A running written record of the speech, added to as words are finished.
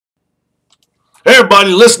Hey everybody,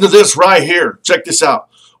 listen to this right here. Check this out.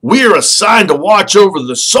 We are assigned to watch over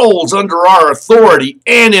the souls under our authority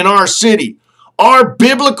and in our city. Our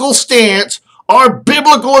biblical stance, our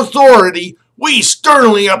biblical authority, we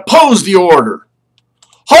sternly oppose the order.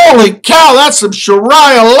 Holy cow, that's some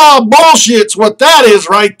Sharia law bullshit's what that is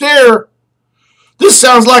right there. This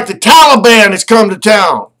sounds like the Taliban has come to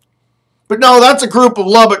town. But no, that's a group of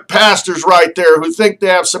Lubbock pastors right there who think they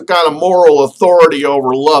have some kind of moral authority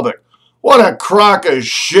over Lubbock. What a crock of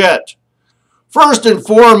shit. First and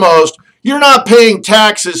foremost, you're not paying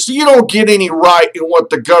taxes, so you don't get any right in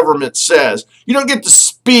what the government says. You don't get to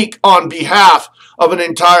speak on behalf of an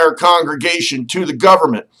entire congregation to the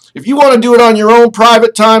government. If you want to do it on your own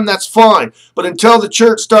private time, that's fine. But until the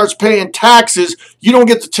church starts paying taxes, you don't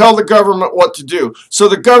get to tell the government what to do. So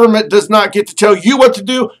the government does not get to tell you what to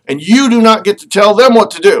do, and you do not get to tell them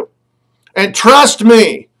what to do. And trust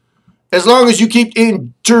me, as long as you keep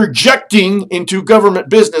interjecting into government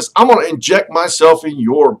business, I'm going to inject myself in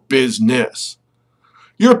your business.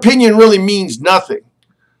 Your opinion really means nothing.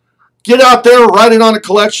 Get out there, write it on a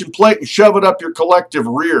collection plate, and shove it up your collective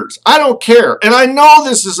rears. I don't care. And I know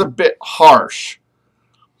this is a bit harsh.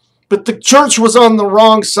 But the church was on the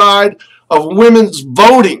wrong side of women's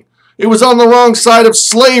voting. It was on the wrong side of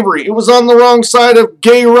slavery. It was on the wrong side of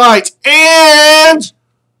gay rights. And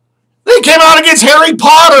they came out against Harry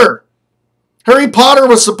Potter. Harry Potter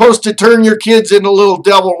was supposed to turn your kids into little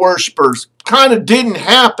devil worshippers. Kind of didn't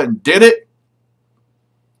happen, did it?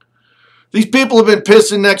 These people have been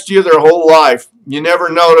pissing next to you their whole life. You never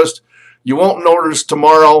noticed. You won't notice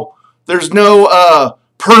tomorrow. There's no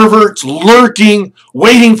perverts lurking,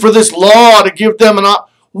 waiting for this law to give them an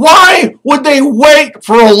opportunity. Why would they wait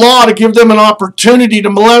for a law to give them an opportunity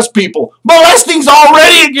to molest people? Molesting's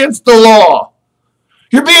already against the law.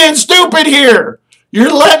 You're being stupid here.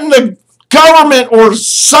 You're letting the government or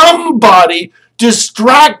somebody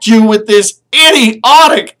distract you with this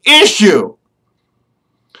idiotic issue.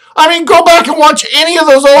 I mean, go back and watch any of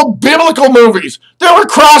those old biblical movies. There were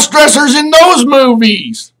cross-dressers in those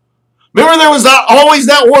movies. Remember there was always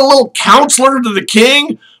that one little counselor to the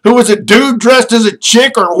king who was a dude dressed as a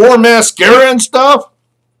chick or wore mascara and stuff?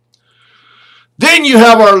 Then you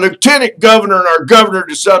have our lieutenant governor and our governor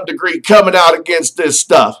to some degree coming out against this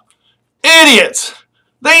stuff. Idiots.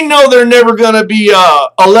 They know they're never going to be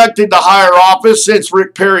elected to higher office since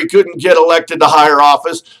Rick Perry couldn't get elected to higher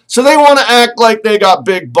office. So they want to act like they got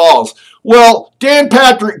big balls. Well, Dan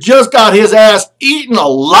Patrick just got his ass eaten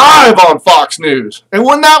alive on Fox News. And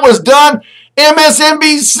when that was done,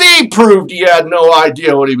 MSNBC proved he had no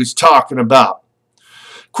idea what he was talking about.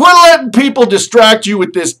 Quit letting people distract you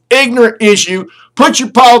with this ignorant issue. Put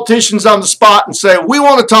your politicians on the spot and say, we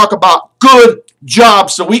want to talk about good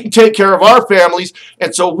jobs so we can take care of our families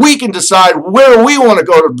and so we can decide where we want to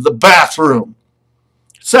go to the bathroom.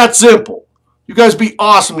 It's that simple. You guys be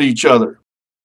awesome to each other.